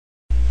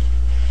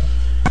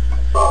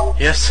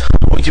Yes,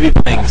 I'm going to be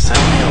playing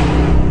Silent Hill.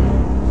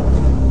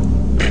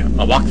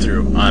 A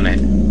walkthrough on it.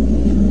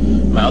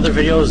 My other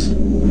videos,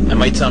 I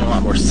might sound a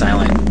lot more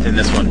silent than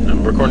this one.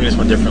 I'm recording this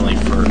one differently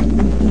for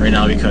right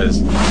now because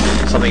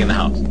something in the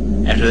house.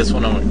 After this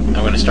one, I'm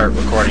going to start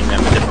recording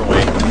them a different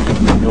way.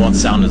 It won't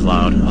sound as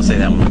loud, I'll say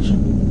that much.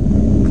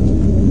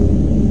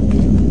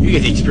 You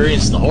get to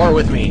experience the horror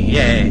with me,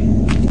 yay!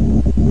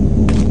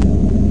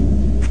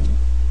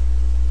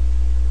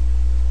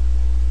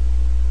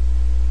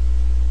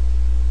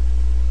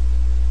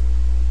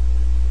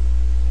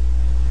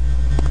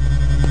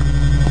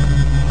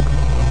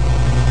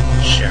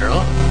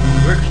 Cheryl?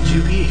 Where could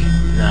you be?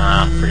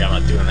 Nah, forget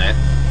I'm not doing that.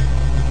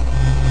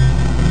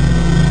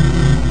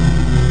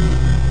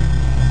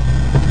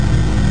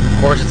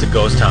 Of course it's a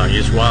ghost town,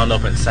 you just wound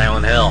up in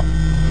Silent Hill.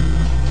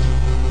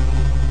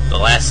 The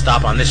last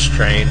stop on this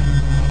train.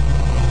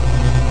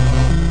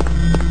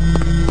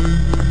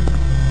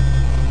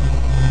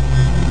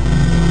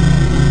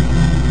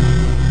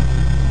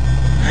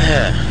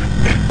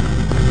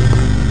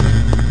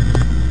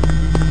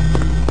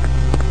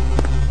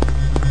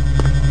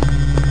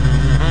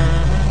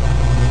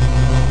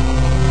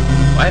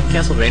 I have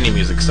Castlevania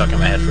music stuck in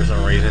my head for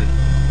some reason.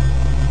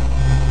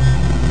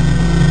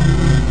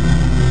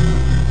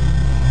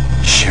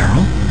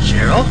 Cheryl?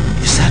 Cheryl?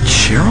 Is that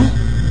Cheryl?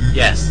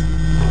 Yes.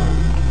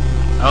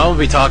 I won't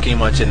be talking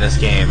much in this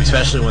game,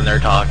 especially when they're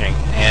talking,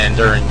 and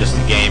during just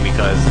the game,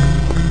 because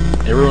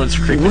it ruins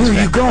creeping. Where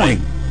are you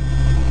going?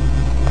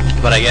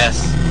 But I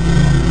guess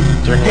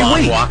during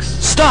long walks.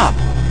 Stop!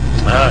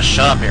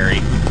 Shut up,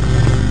 Harry.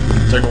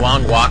 During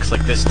long walks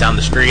like this down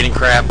the street and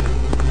crap,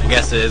 I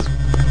guess it is.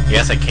 I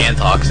guess I can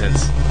talk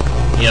since,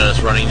 you know,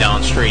 just running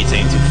down streets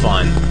ain't too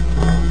fun.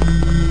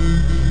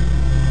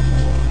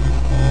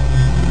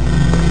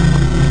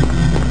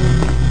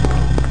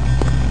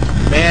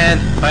 Man,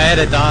 if I had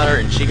a daughter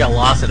and she got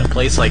lost in a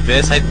place like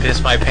this, I'd piss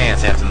my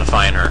pants having to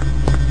find her.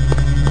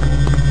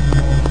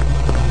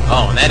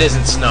 Oh, and that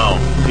isn't snow.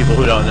 People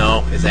who don't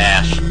know, is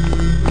ash.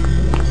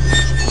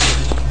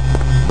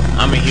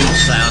 I'm a huge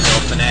Silent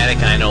Hill fanatic,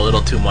 and I know a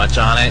little too much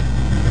on it.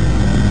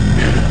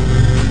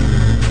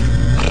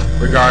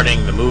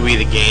 Regarding the movie,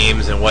 the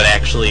games, and what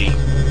actually...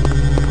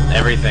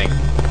 everything.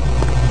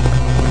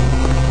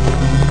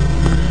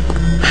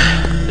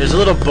 There's a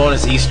little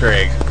bonus Easter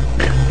egg.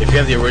 If you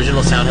have the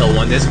original Silent Hill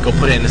 1 disc, go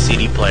put it in the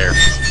CD player.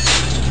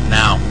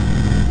 Now.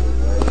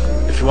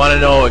 If you want to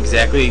know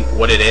exactly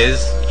what it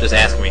is, just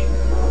ask me.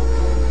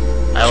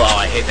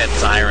 I hate that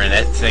siren.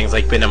 That thing's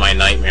like been in my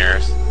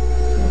nightmares.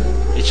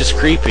 It's just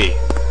creepy.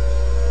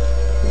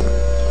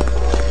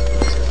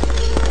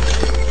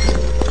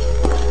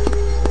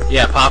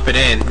 Yeah, pop it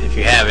in if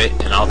you have it,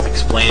 and I'll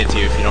explain it to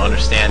you if you don't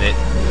understand it.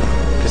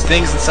 Because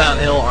things in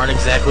Silent Hill aren't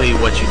exactly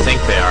what you think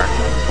they are.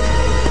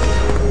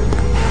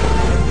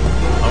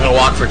 I'm gonna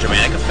walk for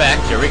dramatic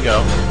effect. Here we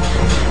go.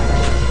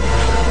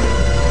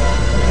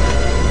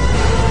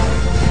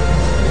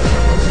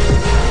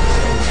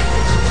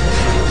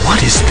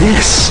 What is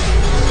this?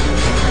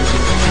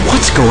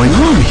 What's going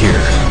on here?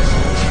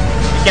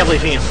 I can't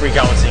believe he can freak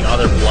out when seeing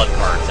other blood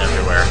parts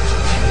everywhere.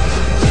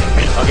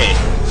 Okay,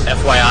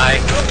 FYI,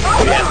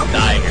 you have to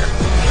die here.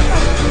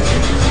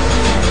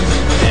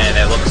 And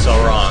that looks so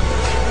wrong.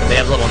 They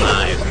have little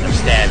knives and they're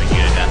stabbing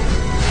you to death.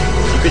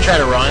 You could try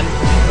to run,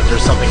 but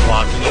there's something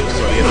blocking you,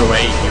 so either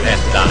way, you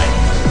have to die.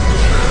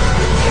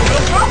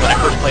 When I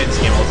first played this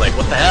game, I was like,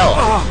 what the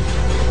hell?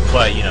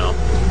 But, you know,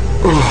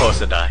 you're supposed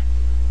to die.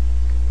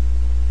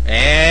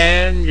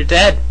 And you're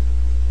dead.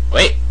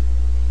 Wait.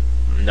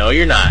 No,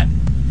 you're not.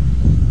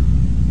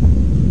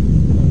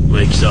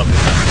 Wakes up in the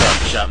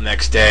coffee shop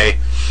next day,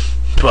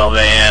 12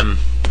 a.m.,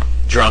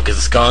 drunk as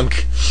a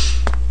skunk.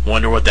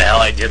 Wonder what the hell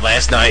I did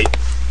last night.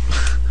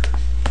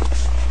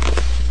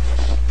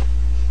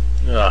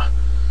 Ugh.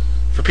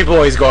 For people who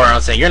always go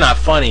around saying, you're not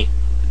funny.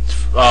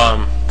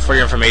 For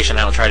your information,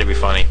 I don't try to be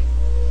funny.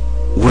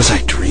 Was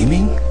I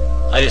dreaming?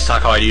 I just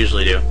talk how I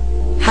usually do.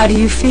 How do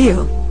you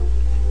feel?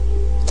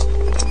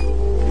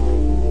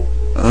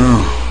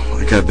 Oh,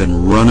 like I've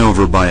been run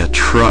over by a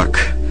truck.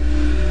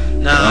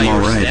 No, I'm you were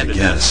alright, I stabbed to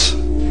guess.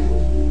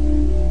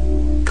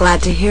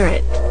 Glad to hear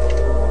it.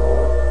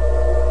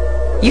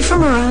 You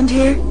from around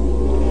here?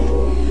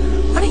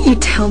 Why don't you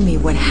tell me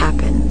what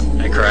happened?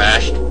 death. I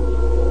crashed.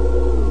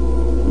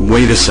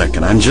 Wait a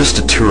second, I'm just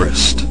a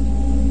tourist.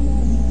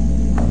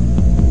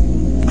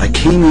 I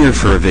came here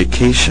for a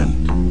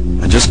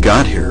vacation. I just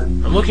got here.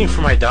 I'm looking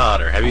for my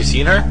daughter. Have you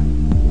seen her?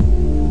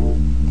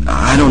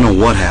 I don't know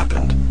what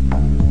happened.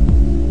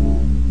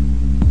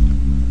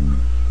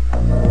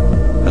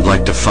 I'd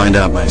like to find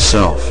out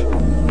myself.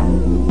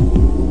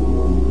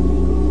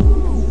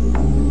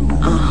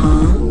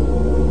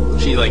 Uh-huh.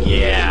 She's like,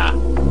 yeah.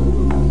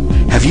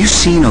 Have you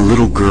seen a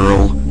little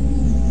girl?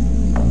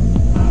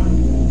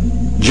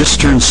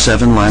 Just turned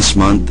 7 last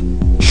month.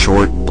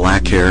 Short,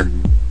 black hair.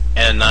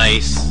 And a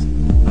nice...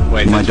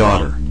 Wait, My that's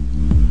daughter.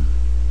 wrong.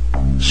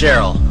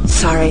 Cheryl.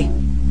 Sorry.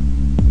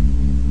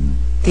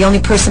 The only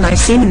person I've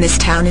seen in this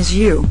town is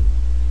you.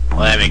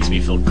 Well, that makes me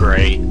feel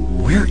great.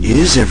 Where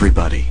is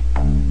everybody?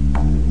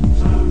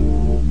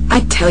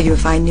 I'd tell you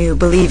if I knew,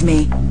 believe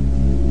me.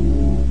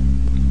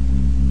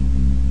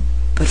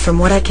 But from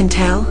what I can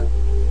tell,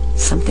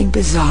 something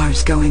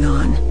bizarre's going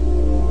on.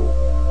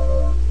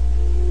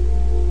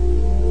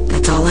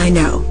 That's all I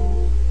know.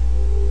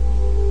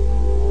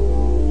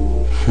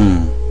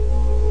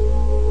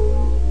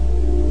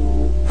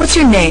 What's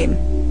your name?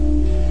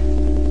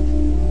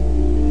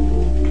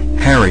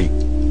 Harry.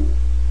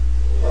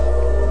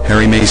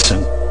 Harry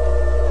Mason.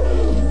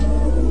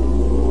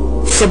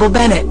 Sybil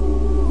Bennett.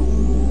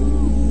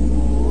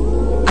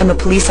 I'm a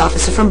police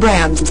officer from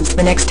Brams. It's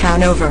the next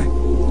town over.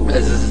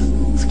 This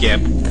is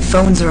Skip. The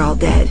phones are all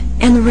dead.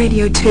 And the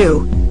radio,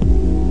 too.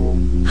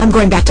 I'm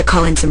going back to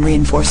call in some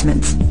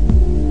reinforcements.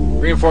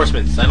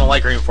 Reinforcements. I don't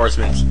like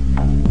reinforcements.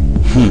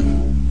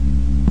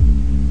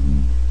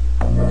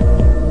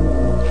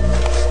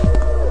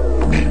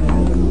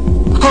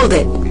 Hold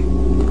it.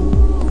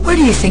 Where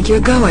do you think you're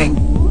going?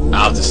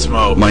 Out to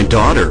smoke. My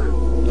daughter.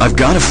 I've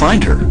got to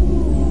find her.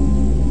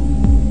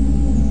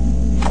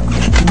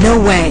 No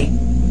way.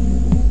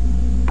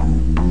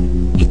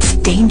 It's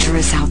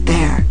dangerous out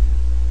there.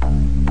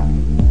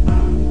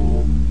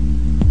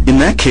 In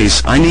that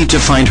case, I need to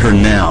find her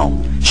now.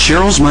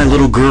 Cheryl's my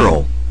little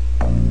girl.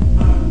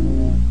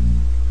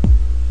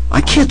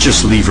 I can't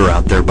just leave her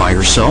out there by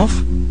herself.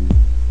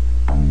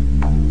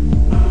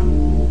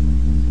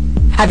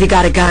 Have you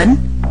got a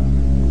gun?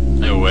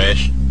 I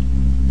wish.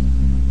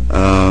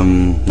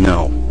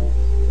 No.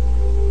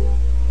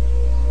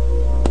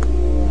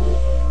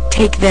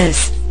 Take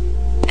this,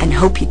 and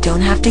hope you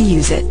don't have to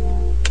use it.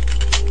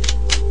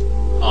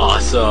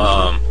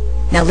 Awesome.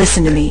 Now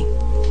listen to me.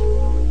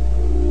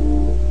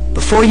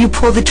 Before you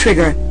pull the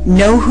trigger,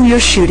 know who you're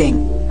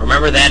shooting.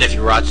 Remember that if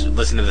you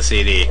listen to the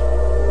CD.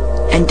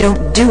 And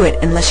don't do it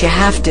unless you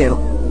have to.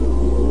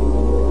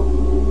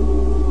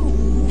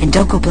 And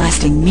don't go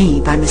blasting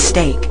me by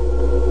mistake.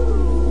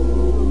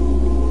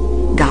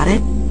 Got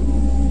it?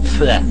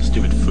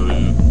 Stupid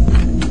food.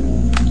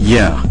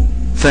 Yeah,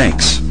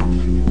 thanks.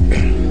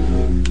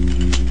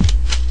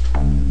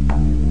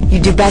 You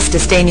do best to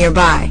stay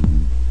nearby.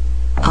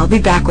 I'll be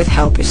back with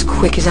help as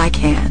quick as I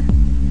can.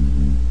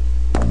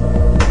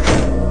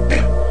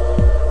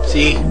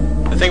 See,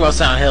 the thing about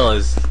Silent Hill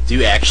is, do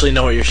you actually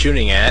know what you're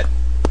shooting at?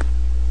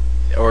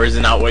 Or is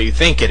it not what you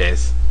think it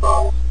is?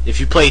 If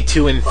you play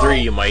 2 and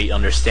 3, you might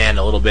understand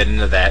a little bit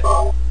into that.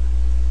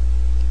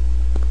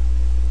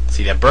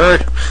 See that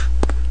bird?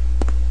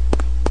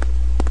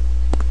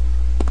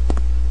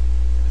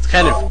 It's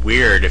kind of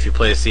weird if you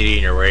play a CD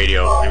in your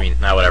radio. I mean,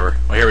 not whatever.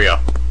 Well, here we go.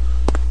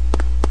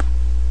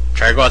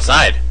 Try to go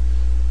outside.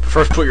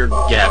 First put your...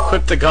 yeah,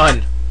 equip the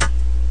gun.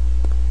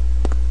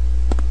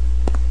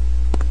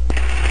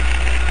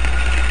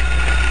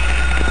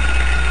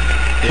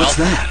 What's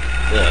that?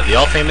 The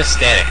all-famous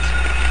static.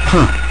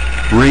 Huh.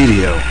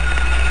 Radio.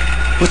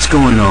 What's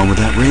going on with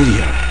that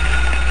radio?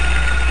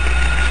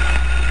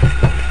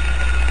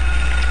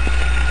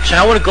 Should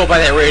I want to go by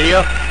that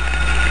radio?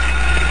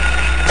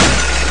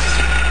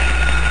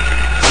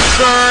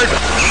 Bird!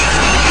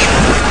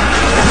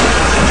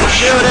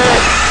 Shoot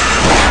it!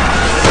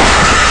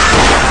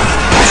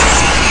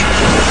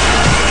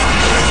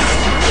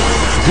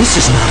 This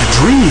is not a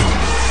dream.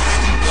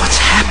 What's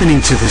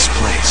happening to this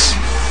place?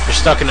 You're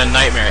stuck in a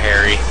nightmare,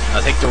 Harry.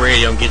 Now take the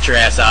radio and get your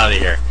ass out of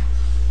here.